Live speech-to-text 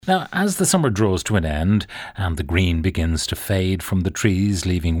Now, as the summer draws to an end and the green begins to fade from the trees,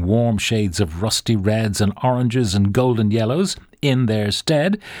 leaving warm shades of rusty reds and oranges and golden yellows in their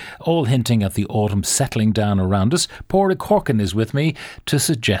stead, all hinting at the autumn settling down around us, Pádraig Corkin is with me to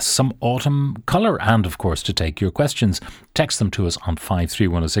suggest some autumn colour and, of course, to take your questions. Text them to us on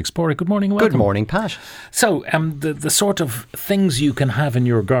 53106. Pádraig, good morning and welcome. Good morning, Pat. So, the sort of things you can have in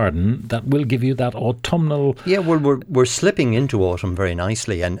your garden that will give you that autumnal... Yeah, well, we're slipping into autumn very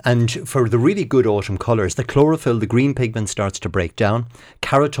nicely. And for the really good autumn colours, the chlorophyll, the green pigment starts to break down.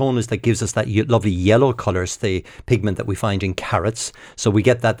 Carotone is that gives us that lovely yellow colours, the pigment that we find in carrots. So we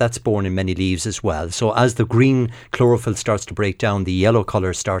get that. That's born in many leaves as well. So as the green chlorophyll starts to break down, the yellow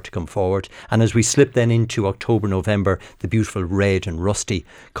colours start to come forward. And as we slip then into October, November, the beautiful red and rusty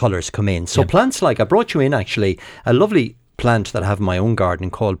colours come in. So plants like, I brought you in actually a lovely plant that I have in my own garden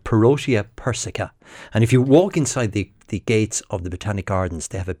called Parotia persica. And if you walk inside the gates of the Botanic Gardens,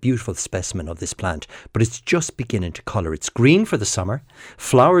 they have a beautiful specimen of this plant, but it's just beginning to colour. It's green for the summer,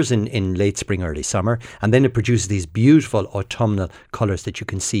 flowers in late spring, early summer, and then it produces these beautiful autumnal colours that you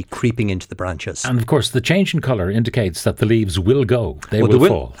can see creeping into the branches. And of course, the change in colour indicates that the leaves will go. They will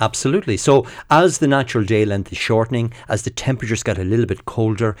fall. Absolutely. So as the natural day length is shortening, as the temperatures get a little bit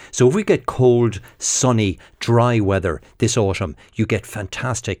colder, so if we get cold, sunny, dry weather this autumn, you get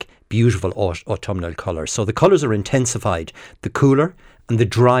fantastic beautiful autumnal colours. So the colours are intensified the cooler and the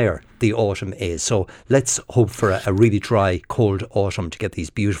drier the autumn is. So let's hope for a really dry, cold autumn to get these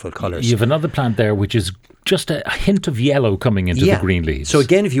beautiful colours. You have another plant there which is just a hint of yellow coming into the green leaves. So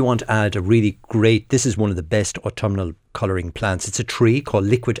again, if you want to add a really great, this is one of the best autumnal colouring plants. It's a tree called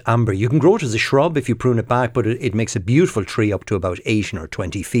liquid amber. You can grow it as a shrub if you prune it back, but it makes a beautiful tree up to about 18 or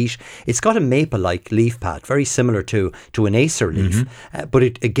 20 feet. It's got a maple-like leaf pad, very similar to an acer leaf. But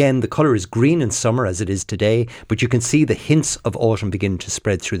again, the colour is green in summer as it is today, but you can see the hints of autumn beginning to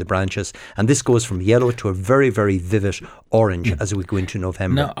spread through the branches. And this goes from yellow to a very, very vivid orange as we go into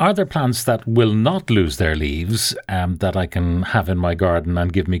November. Now, are there plants that will not lose their leaves that I can have in my garden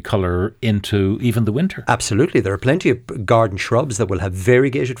and give me colour into even the winter? Absolutely. There are plenty of garden shrubs that will have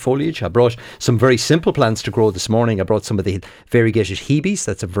variegated foliage. I brought some very simple plants to grow this morning. I brought some of the variegated hebes.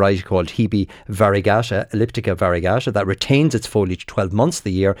 That's a variety called Hebe variegata, elliptica variegata, that retains its foliage 12 months of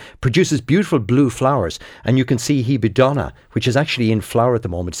the year, produces beautiful blue flowers. And you can see Hebe donna, which is actually in flower at the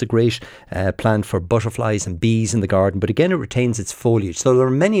moment. It's a great plant for butterflies and bees in the garden, but again, it retains its foliage. So there are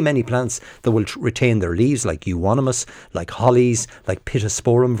many, many plants that will retain their leaves, like euonymus, like hollies, like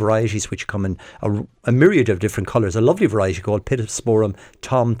pittosporum varieties, which come in a myriad of different colours. A lovely variety called Pittosporum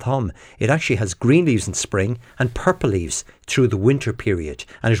Tom Thumb. It actually has green leaves in spring and purple leaves through the winter period,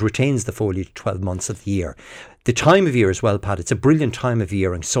 and it retains the foliage 12 months of the year. The time of year as well, Pat, it's a brilliant time of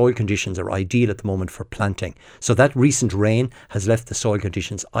year and soil conditions are ideal at the moment for planting. So that recent rain has left the soil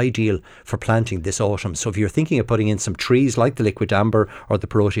conditions ideal for planting this autumn. So if you're thinking of putting in some trees like the liquid amber or the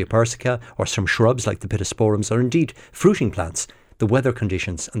Parotia persica, or some shrubs like the Pittosporums, or indeed fruiting plants, the weather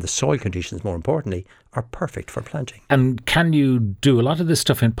conditions and the soil conditions, more importantly, are perfect for planting. And can you do a lot of this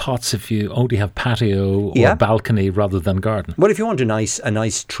stuff in pots if you only have patio or balcony rather than garden? Well, if you want a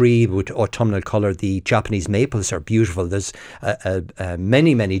nice tree with autumnal colour, the Japanese maples are beautiful. There's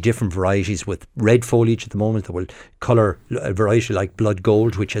many different varieties with red foliage at the moment that will colour a variety like blood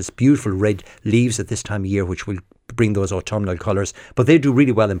gold, which has beautiful red leaves at this time of year, which will bring those autumnal colours, but they do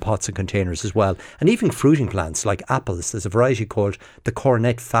really well in pots and containers as well. And even fruiting plants like apples, there's a variety called the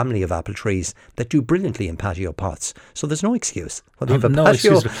Coronet family of apple trees that do brilliantly in patio pots. So there's no excuse. Whether you have a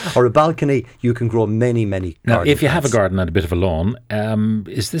patio or a balcony, you can grow many Now, if you plants. have a garden and a bit of a lawn,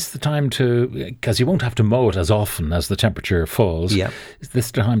 is this the time to, because you won't have to mow it as often as the temperature falls, is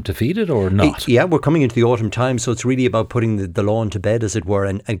this the time to feed it or not? Yeah, we're coming into the autumn time, so it's really about putting the lawn to bed, as it were.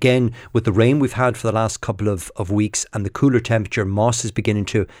 And again, with the rain we've had for the last couple of weeks and the cooler temperature, moss is beginning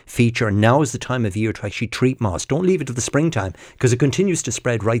to feature. Now is the time of year to actually treat moss. Don't leave it to the springtime, because it continues to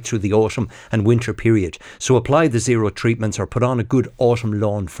spread right through the autumn and winter period. So apply the zero treatments or put on a good autumn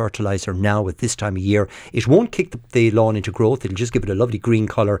lawn fertiliser now at this time of year. It won't kick the lawn into growth. It'll just give it a lovely green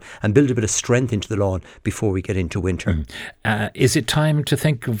colour and build a bit of strength into the lawn before we get into winter. Is it time to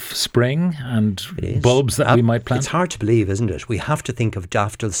think of spring and bulbs that we might plant? It's hard to believe, isn't it? We have to think of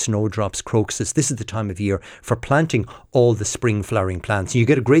daffodils, snowdrops, crocuses. This is the time of year for planting all the spring flowering plants. You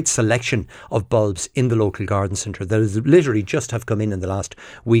get a great selection of bulbs in the local garden centre that has literally just have come in the last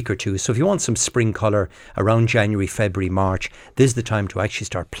week or two. So if you want some spring colour around January, February, March, this is the time to actually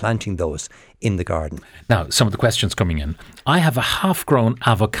start planting those in the garden. Now, some of the questions coming in. I have a half-grown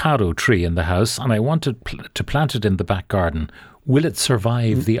avocado tree in the house and I wanted to plant it in the back garden. Will it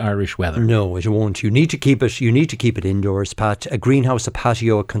survive the Irish weather? No, it won't. You need to keep it. You need to keep it indoors, Pat. A greenhouse, a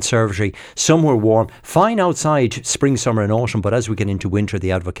patio, a conservatory, somewhere warm. Fine outside, spring, summer, and autumn. But as we get into winter,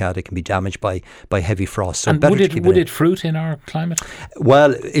 the avocado can be damaged by heavy frost. So and better would it fruit in our climate?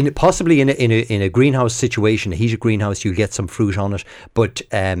 Well, possibly in a greenhouse situation, a heated greenhouse, you'll get some fruit on it. But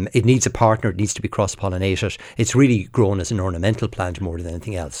it needs a partner. It needs to be cross-pollinated. It's really grown as an ornamental plant more than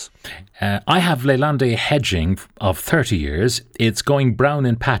anything else. I have Leylandii hedging of 30 years. It's going brown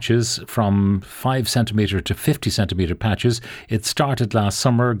in patches from 5 centimetre to 50 centimetre patches. It started last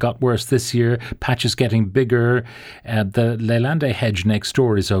summer, got worse this year, patches getting bigger. The Leylandii hedge next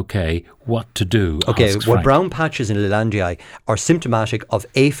door is okay. What to do? Okay, well, brown patches in Leylandii are symptomatic of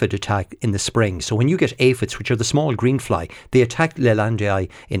aphid attack in the spring. So when you get aphids, which are the small green fly, they attack Leylandii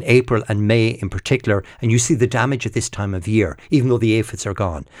in April and May in particular, and you see the damage at this time of year, even though the aphids are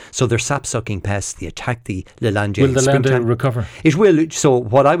gone. So they're sap-sucking pests. They attack the Leylandii. Will the Leylandii recover? It will. So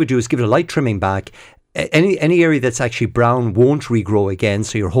what I would do is give it a light trimming back. Any area that's actually brown won't regrow again,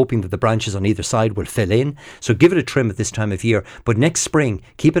 so you're hoping that the branches on either side will fill in. So give it a trim at this time of year. But next spring,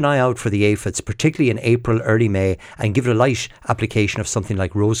 keep an eye out for the aphids, particularly in April, early May, and give it a light application of something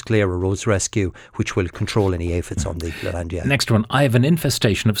like Rose Clear or Rose Rescue, which will control any aphids on the Leylandii. Next one, I have an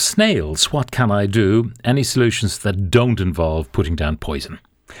infestation of snails. What can I do? Any solutions that don't involve putting down poison?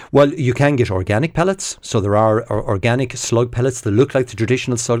 Well, you can get organic pellets. So there are organic slug pellets that look like the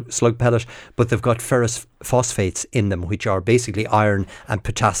traditional slug pellet, but they've got ferrous phosphates in them, which are basically iron and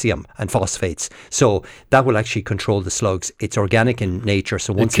potassium and phosphates. So that will actually control the slugs. It's organic in nature.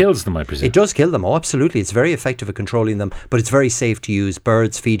 So once it kills them, I presume. It does kill them. Oh, absolutely. It's very effective at controlling them, but it's very safe to use.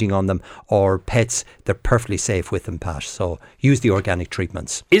 Birds feeding on them or pets, they're perfectly safe with them, Pat. So use the organic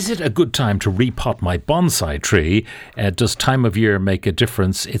treatments. Is it a good time to repot my bonsai tree? Does time of year make a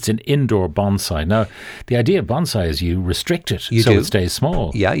difference? It's an indoor bonsai. Now, the idea of bonsai is you restrict it it stays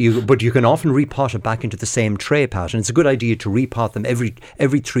small. Yeah, but you can often repot it back into the same tray, Pat, and it's a good idea to repot them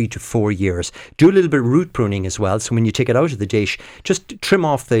every 3 to 4 years. Do a little bit of root pruning as well, so when you take it out of the dish, just trim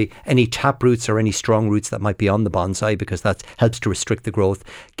off any tap roots or any strong roots that might be on the bonsai, because that helps to restrict the growth.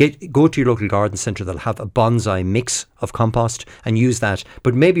 Go to your local garden centre, they'll have a bonsai mix of compost and use that,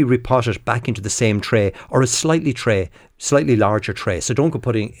 but maybe repot it back into the same tray or a slightly larger tray. So don't go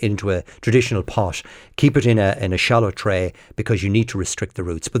putting it into a traditional pot. Keep it in a shallow tray, because you need to restrict the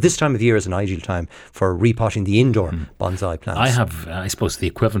roots. But this time of year is an ideal time for repotting the indoor bonsai plants. I have, I suppose, the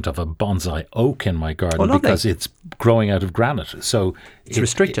equivalent of a bonsai oak in my garden because it's growing out of granite. So it's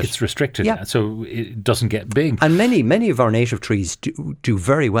restricted. It's restricted, yeah. So it doesn't get big. And many of our native trees do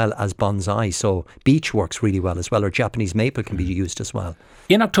very well as bonsai. So beech works really well as well, or Japanese maple can be used as well.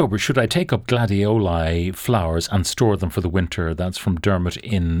 In October, should I take up gladioli flowers and store them for the winter? That's from Dermot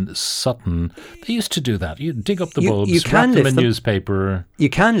in Sutton. They used to do that. You dig up the bulbs, wrap them in newspaper. You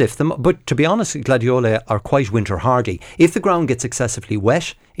can lift them, but to be honest, gladioli are quite winter hardy. If the ground gets excessively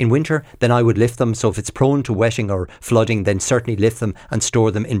wet in winter, then I would lift them. So if it's prone to wetting or flooding, then certainly lift them and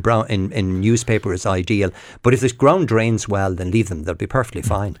store them in newspaper is ideal. But if the ground drains well, then leave them. They'll be perfectly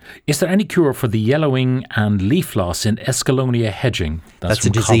fine. Is there any cure for the yellowing and leaf loss in Escallonia hedging? That's a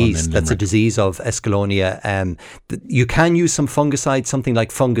disease. That's a disease of Escallonia. You can use some fungicide, something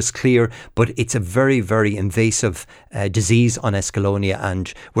like Fungus Clear, but it's a very, very invasive disease on Escallonia,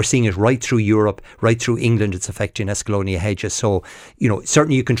 and we're seeing it right through Europe, right through England. It's affecting Escallonia hedges. So,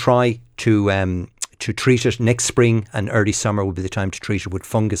 certainly you can try to treat it next spring, and early summer will be the time to treat it with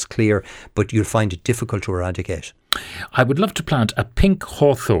Fungus Clear, but you'll find it difficult to eradicate. I would love to plant a pink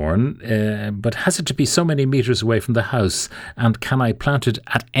hawthorn, but has it to be so many metres away from the house? And can I plant it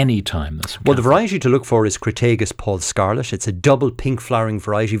at any time? Well, the variety to look for is Crataegus Paul Scarlet. It's a double pink flowering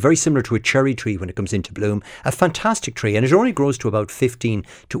variety, very similar to a cherry tree when it comes into bloom. A fantastic tree, and it only grows to about 15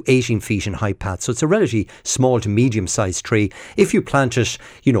 to 18 feet in height, Pat. So it's a relatively small to medium-sized tree. If you plant it,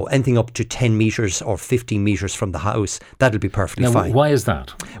 anything up to 10 metres or 15 metres from the house, that'll be perfectly fine. Why is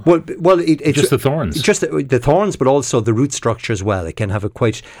that? Well, it's just the thorns. Just the thorns, but also the root structure as well. It can have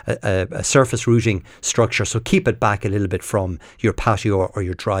quite a surface rooting structure, so keep it back a little bit from your patio or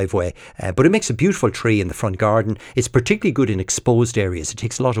your driveway. But it makes a beautiful tree in the front garden. It's particularly good in exposed areas. It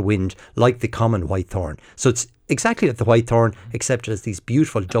takes a lot of wind, like the common whitethorn. So it's exactly like the whitethorn, except it has these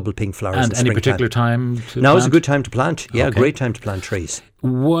beautiful double pink flowers. And any particular time to Now plant? is a good time to plant. Yeah, Okay. a great time to plant trees.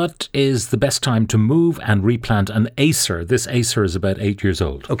 What is the best time to move and replant an Acer? This Acer is about 8 years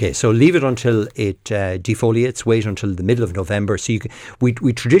old. Okay, so leave it until it defoliates. Wait until the middle of November. So we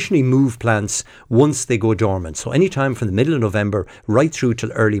traditionally move plants once they go dormant. So any time from the middle of November right through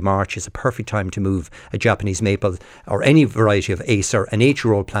till early March is a perfect time to move a Japanese maple or any variety of Acer. An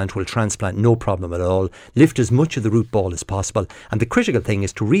 8-year-old plant will transplant no problem at all. Lift as much much of the root ball as possible. And the critical thing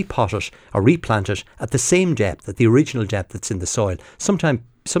is to repot it or replant it at the same depth, at the original depth that's in the soil.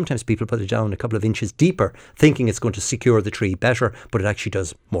 Sometimes people put it down a couple of inches deeper, thinking it's going to secure the tree better, but it actually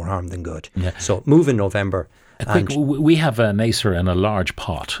does more harm than good. Yeah. So move in November. We have an acer in a large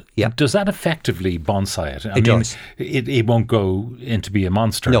pot. Yeah. Does that effectively bonsai it? It does. It won't go into be a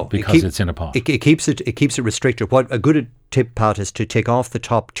monster because it's in a pot. It keeps it restricted. What a good tip, Pat, is to take off the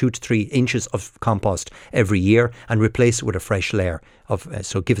top 2 to 3 inches of compost every year and replace it with a fresh layer of.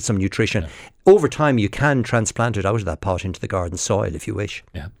 So give it some nutrition. Yeah. Over time, you can transplant it out of that pot into the garden soil if you wish.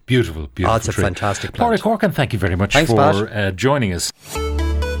 Yeah, beautiful. It's a fantastic plant. Pádraig Corkin, thank you very much for joining us.